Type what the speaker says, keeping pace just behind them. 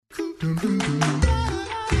You're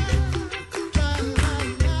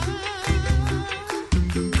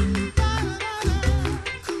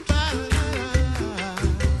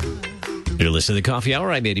listening to the Coffee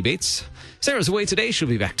Hour. I'm Andy Bates. Sarah's away today. She'll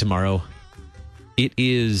be back tomorrow.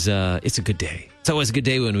 It's a good day. It's always a good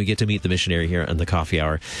day when we get to meet the missionary here on the Coffee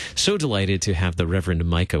Hour. So delighted to have the Reverend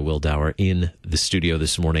Micah Wildauer in the studio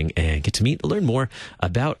this morning and get to learn more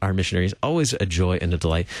about our missionaries. Always a joy and a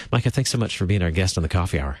delight. Micah, thanks so much for being our guest on the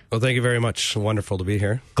Coffee Hour. Well, thank you very much. Wonderful to be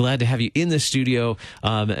here. Glad to have you in the studio,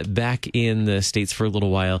 back in the States for a little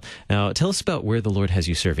while. Now, tell us about where the Lord has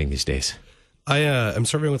you serving these days. I am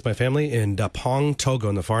serving with my family in Dapong, Togo,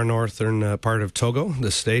 in the far northern part of Togo,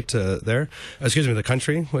 the state the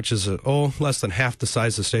country, which is less than half the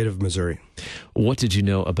size of the state of Missouri. What did you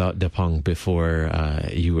know about Dapong before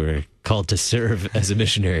you were called to serve as a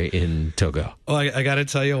missionary in Togo? Well, I got to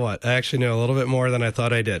tell you what, I actually know a little bit more than I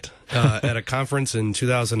thought I did. At a conference in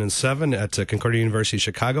 2007 at Concordia University,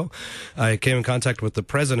 Chicago, I came in contact with the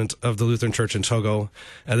president of the Lutheran Church in Togo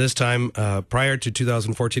at this time, prior to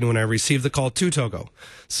 2014, when I received the call to Togo.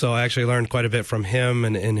 So I actually learned quite a bit from him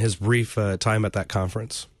and in his brief time at that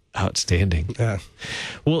conference. Outstanding. Yeah.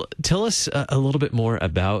 Well, tell us a little bit more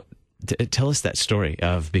about tell us that story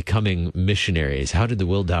of becoming missionaries. How did the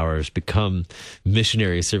Wildauers become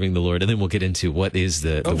missionaries serving the Lord? And then we'll get into what is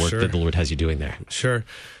the work that the Lord has you doing there. Sure.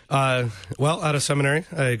 Well, out of seminary,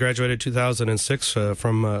 I graduated 2006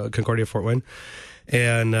 from Concordia, Fort Wayne.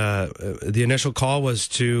 And the initial call was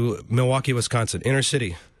to Milwaukee, Wisconsin, inner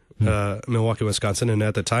city. Milwaukee, Wisconsin, and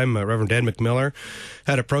at the time, Reverend Dan McMiller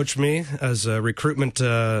had approached me as a recruitment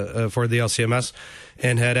for the LCMS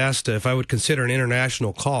and had asked if I would consider an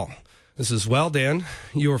international call. This is, well, Dan,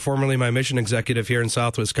 you were formerly my mission executive here in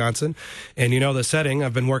South Wisconsin, and you know the setting.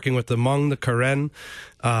 I've been working with the Hmong, the Karen,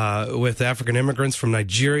 with African immigrants from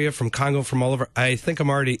Nigeria, from Congo, from all over. I think I'm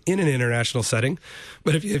already in an international setting,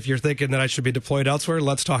 but if you're thinking that I should be deployed elsewhere,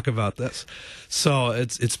 let's talk about this. So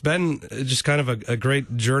it's been just kind of a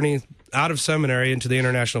great journey out of seminary into the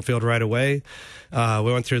international field right away.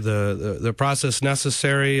 We went through the process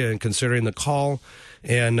necessary and considering the call.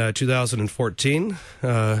 And 2014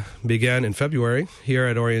 began in February here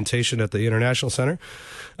at orientation at the International Center.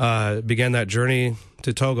 Began that journey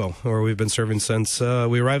to Togo, where we've been serving since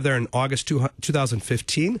we arrived there in August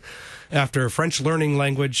 2015 after French learning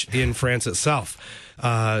language in France itself.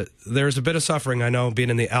 There's a bit of suffering, I know, being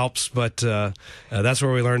in the Alps, but that's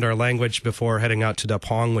where we learned our language before heading out to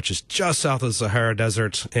Dapong, which is just south of the Sahara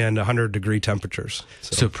Desert and 100-degree temperatures.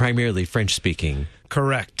 So primarily French-speaking.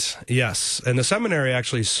 Correct, yes. And the seminary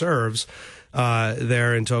actually serves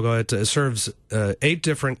there in Togo. It serves 8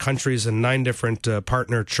 different countries and 9 different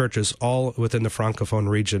partner churches, all within the Francophone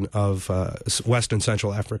region of West and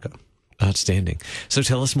Central Africa. Outstanding. So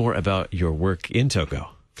tell us more about your work in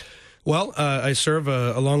Togo. Well, I serve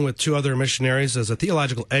along with 2 other missionaries as a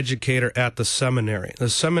theological educator at the seminary. The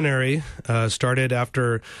seminary started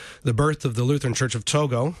after the birth of the Lutheran Church of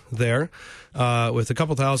Togo there, with a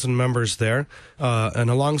couple thousand members there, and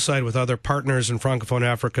alongside with other partners in Francophone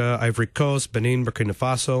Africa, Ivory Coast, Benin, Burkina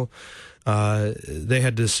Faso. They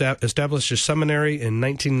had established a seminary in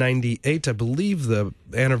 1998. I believe the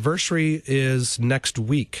anniversary is next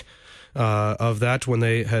week. Of that, when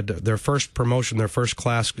they had their first promotion, their first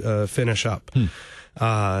class finish up.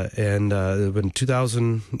 And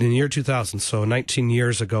in year 2000, so 19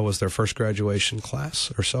 years ago was their first graduation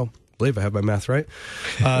class or so. I believe I have my math right.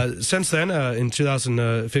 Since then, in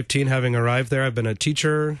 2015, having arrived there, I've been a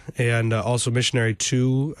teacher and also missionary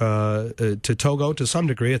to Togo to some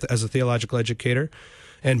degree as a theological educator,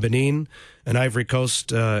 and Benin and Ivory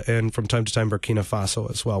Coast, and from time to time Burkina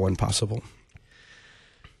Faso as well when possible.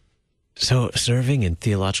 So serving in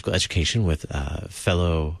theological education with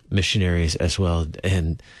fellow missionaries as well.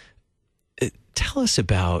 And tell us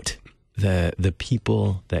about the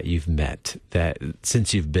people that you've met that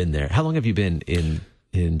since you've been there. How long have you been in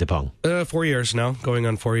Dapong? 4 years now, going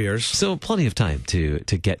on 4 years. So plenty of time to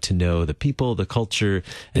get to know the people, the culture,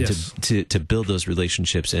 and Yes. to build those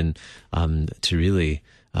relationships and to really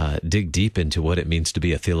dig deep into what it means to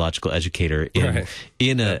be a theological educator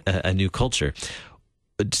in a new culture.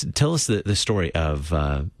 Tell us the story of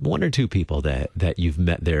 1 or 2 people that you've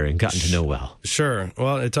met there and gotten to know well. Sure.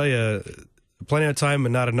 Well, I tell you, plenty of time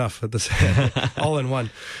and not enough at this all in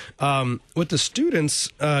one. With the students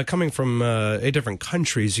coming from 8 different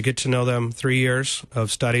countries, you get to know them 3 years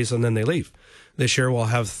of studies and then they leave. This year we'll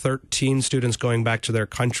have 13 students going back to their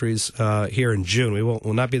countries here in June.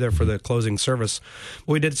 We'll not be there for the closing service.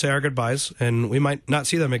 We did say our goodbyes, and we might not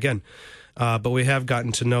see them again, but we have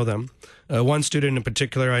gotten to know them. One student in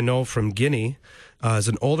particular I know from Guinea Is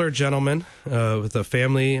an older gentleman with a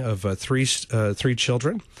family of three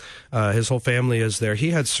children. His whole family is there.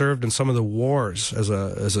 He had served in some of the wars as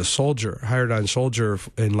a soldier, hired on soldier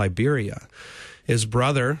in Liberia. His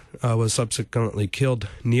brother was subsequently killed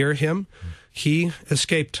near him. He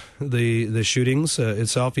escaped the shootings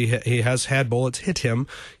itself. He has had bullets hit him.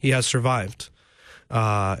 He has survived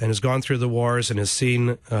and has gone through the wars and has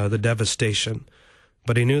seen the devastation.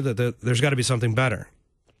 But he knew that there's got to be something better.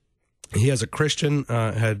 He, as a Christian,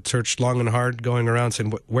 had searched long and hard, going around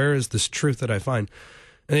saying, where is this truth that I find?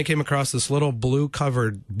 And he came across this little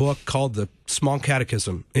blue-covered book called the Small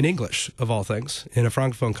Catechism, in English, of all things, in a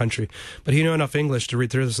Francophone country. But he knew enough English to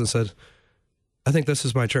read through this and said, I think this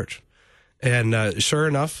is my church. And sure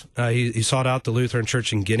enough, he sought out the Lutheran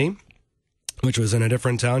Church in Guinea, which was in a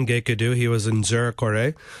different town, Gekadu. He was in Zurich,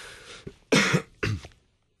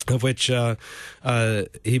 of which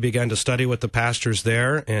he began to study with the pastors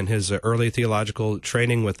there and his early theological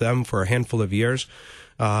training with them for a handful of years,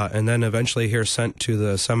 and then eventually here sent to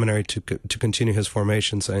the seminary to continue his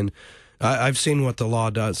formation, saying, I've seen what the law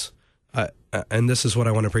does, and this is what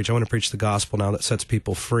I want to preach. I want to preach the gospel now that sets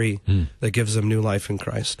people free, that gives them new life in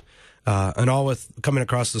Christ. And all with coming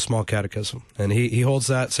across the Small Catechism. And he holds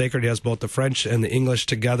that sacred. He has both the French and the English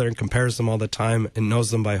together and compares them all the time and knows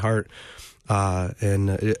them by heart.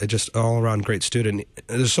 And just all around great student.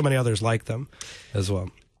 There's so many others like them as well.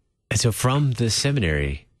 And so from the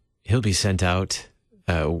seminary, he'll be sent out.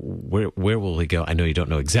 Where will he go? I know you don't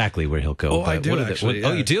know exactly where he'll go. Oh, I do actually.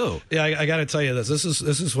 Oh, you do? Yeah, I got to tell you this. This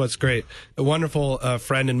is what's great. A wonderful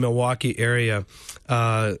friend in Milwaukee area.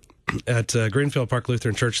 At Greenfield Park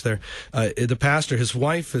Lutheran Church there, the pastor, his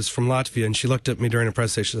wife is from Latvia, and she looked at me during a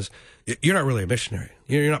presentation. She says, "You're not really a missionary.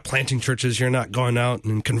 You're not planting churches. You're not going out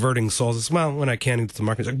and converting souls." I said, well, when I can into the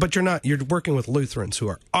market, but you're not. You're working with Lutherans who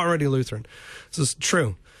are already Lutheran. This is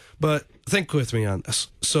true, but think with me on this.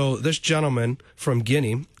 So this gentleman from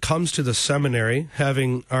Guinea comes to the seminary,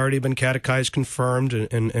 having already been catechized, confirmed,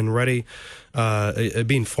 and ready,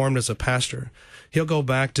 being formed as a pastor. He'll go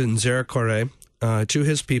back to Nzerekore, to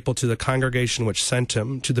his people, to the congregation which sent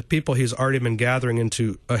him, to the people he's already been gathering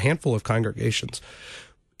into a handful of congregations.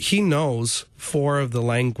 He knows 4 of the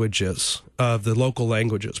languages, of the local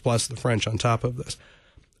languages, plus the French on top of this.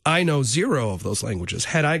 I know 0 of those languages.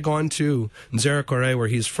 Had I gone to Nzerekore, where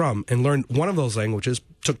he's from, and learned one of those languages,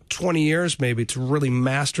 took 20 years maybe to really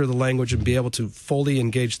master the language and be able to fully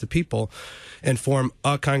engage the people and form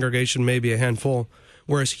a congregation, maybe a handful,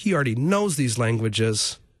 whereas he already knows these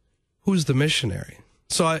languages. Who's the missionary?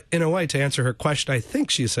 So in a way, to answer her question, I think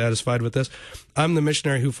she's satisfied with this. I'm the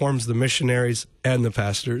missionary who forms the missionaries and the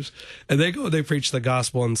pastors. And they preach the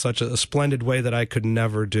gospel in such a splendid way that I could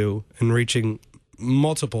never do, in reaching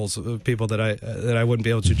multiples of people that I wouldn't be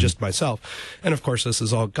able to just myself. And of course, this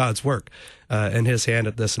is all God's work and his hand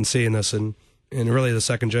at this and seeing this in really the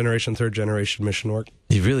second generation, third generation mission work.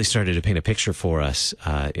 You really started to paint a picture for us,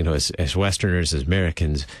 as Westerners, as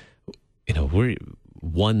Americans, we're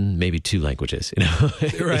 1, maybe 2 languages,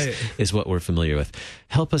 right. is what we're familiar with.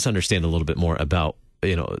 Help us understand a little bit more about,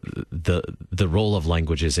 the role of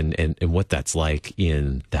languages and what that's like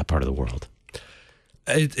in that part of the world.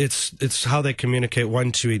 It's how they communicate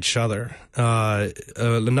one to each other.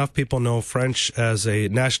 Enough people know French as a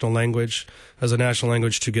national language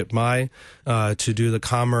to get by, to do the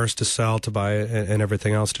commerce, to sell, to buy, and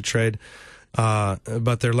everything else, to trade.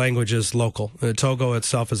 But their language is local. Togo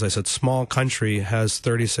itself, as I said, small country, has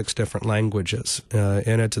 36 different languages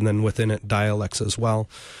in it, and then within it, dialects as well.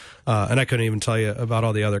 And I couldn't even tell you about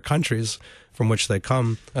all the other countries from which they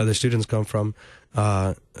come, the students come from.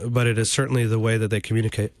 But it is certainly the way that they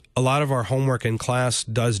communicate. A lot of our homework in class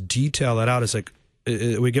does detail that out. It's like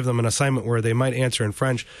we give them an assignment where they might answer in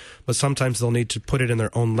French, but sometimes they'll need to put it in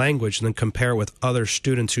their own language and then compare with other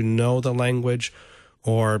students who know the language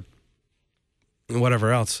or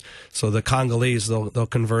whatever else. So the Congolese, they'll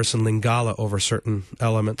converse in Lingala over certain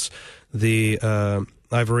elements. The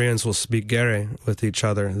Ivorians will speak Gere with each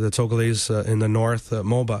other. The Togolese in the north,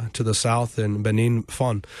 Moba, to the south, and Benin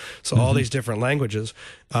Fon. So all these different languages.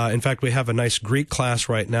 In fact, we have a nice Greek class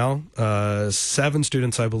right now. 7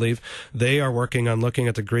 students, I believe. They are working on looking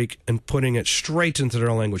at the Greek and putting it straight into their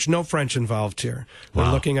own language. No French involved here. Wow.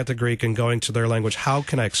 We're looking at the Greek and going to their language. How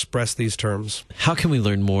can I express these terms? How can we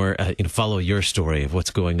learn more, follow your story of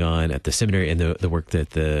what's going on at the seminary and the work that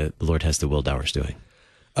the Lord has the Wildauers doing?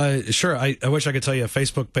 Sure. I wish I could tell you a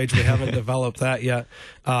Facebook page. We haven't developed that yet.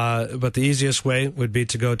 But the easiest way would be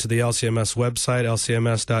to go to the LCMS website,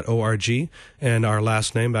 lcms.org, and our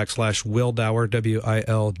last name, /Wildauer,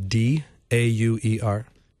 WILDAUER.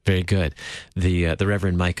 Very good. The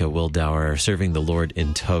Reverend Micah Wildauer serving the Lord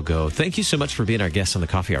in Togo. Thank you so much for being our guest on the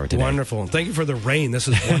Coffee Hour today. Wonderful. Thank you for the rain. This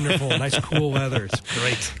is wonderful. Nice cool weather. It's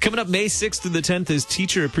great. Coming up May 6th to the 10th is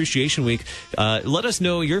Teacher Appreciation Week. Let us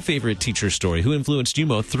know your favorite teacher story. Who influenced you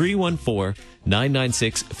most?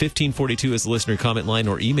 314-996-1542 is the listener comment line,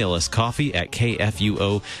 or email us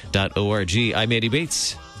coffee@kfuo.org. I'm Andy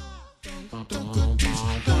Bates.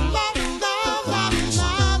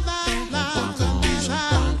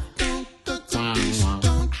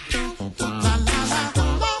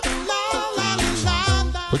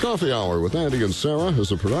 The Coffee Hour with Andy and Sarah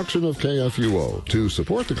is a production of KFUO. To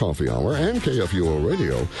support the Coffee Hour and KFUO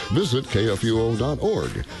Radio, visit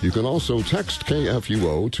KFUO.org. You can also text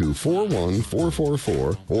KFUO to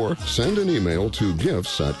 41444 or send an email to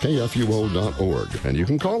gifts@KFUO.org. And you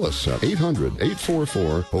can call us at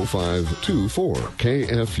 800-844-0524.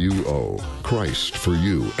 KFUO. Christ for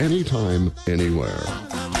you, anytime, anywhere.